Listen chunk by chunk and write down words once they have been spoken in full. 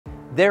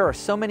There are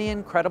so many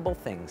incredible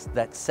things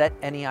that set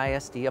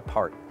NEISD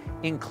apart,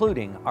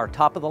 including our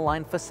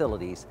top-of-the-line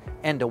facilities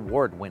and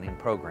award-winning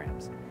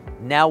programs.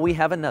 Now we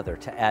have another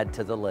to add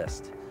to the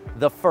list.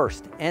 The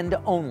first and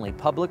only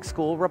public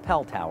school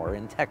rappel tower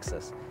in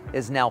Texas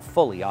is now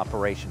fully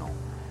operational.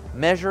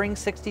 Measuring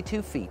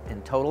 62 feet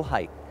in total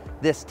height,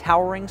 this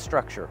towering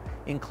structure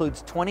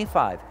includes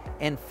 25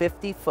 and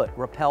 50-foot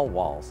rappel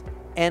walls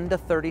and a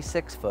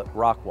 36-foot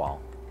rock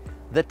wall.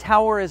 The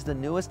tower is the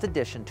newest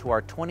addition to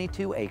our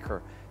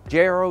 22-acre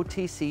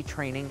JROTC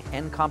training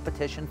and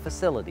competition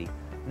facility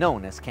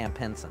known as Camp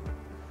Henson.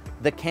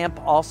 The camp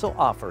also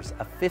offers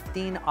a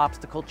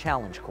 15-obstacle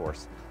challenge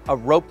course, a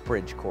rope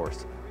bridge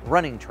course,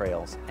 running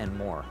trails, and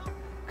more.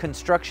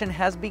 Construction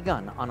has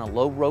begun on a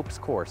low ropes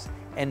course,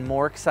 and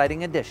more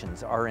exciting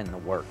additions are in the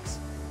works.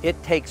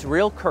 It takes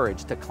real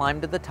courage to climb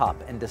to the top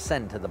and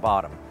descend to the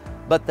bottom,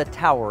 but the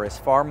tower is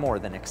far more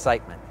than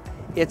excitement.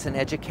 It's an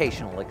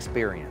educational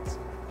experience.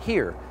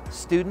 Here,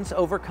 students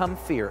overcome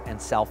fear and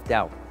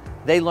self-doubt.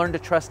 They learn to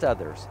trust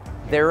others,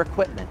 their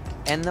equipment,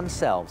 and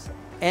themselves,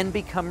 and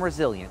become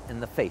resilient in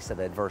the face of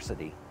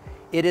adversity.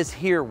 It is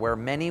here where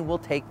many will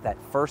take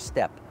that first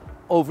step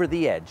over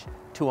the edge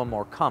to a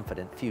more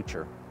confident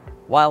future.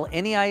 While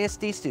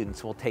NEISD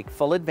students will take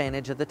full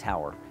advantage of the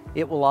tower,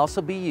 it will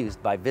also be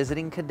used by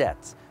visiting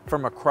cadets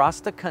from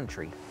across the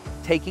country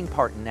taking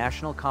part in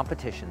national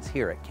competitions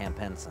here at Camp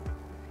Henson.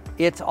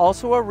 It's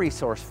also a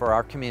resource for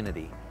our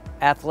community.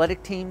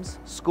 Athletic teams,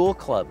 school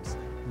clubs,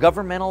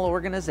 governmental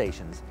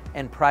organizations,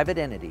 and private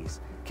entities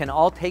can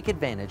all take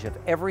advantage of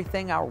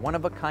everything our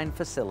one-of-a-kind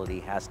facility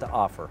has to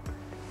offer.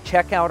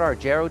 Check out our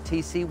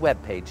JROTC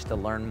webpage to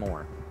learn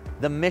more.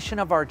 The mission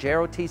of our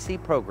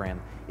JROTC program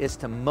is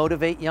to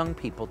motivate young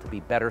people to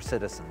be better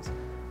citizens.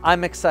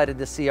 I'm excited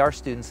to see our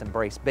students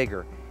embrace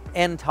bigger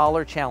and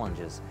taller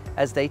challenges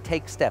as they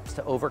take steps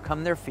to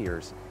overcome their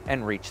fears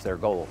and reach their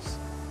goals.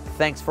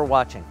 Thanks for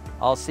watching.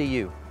 I'll see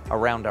you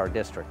around our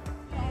district.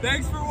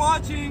 Thanks for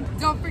watching.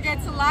 Don't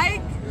forget to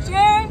like,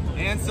 share,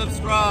 and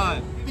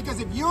subscribe.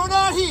 Because if you're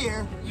not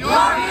here, you're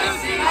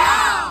missing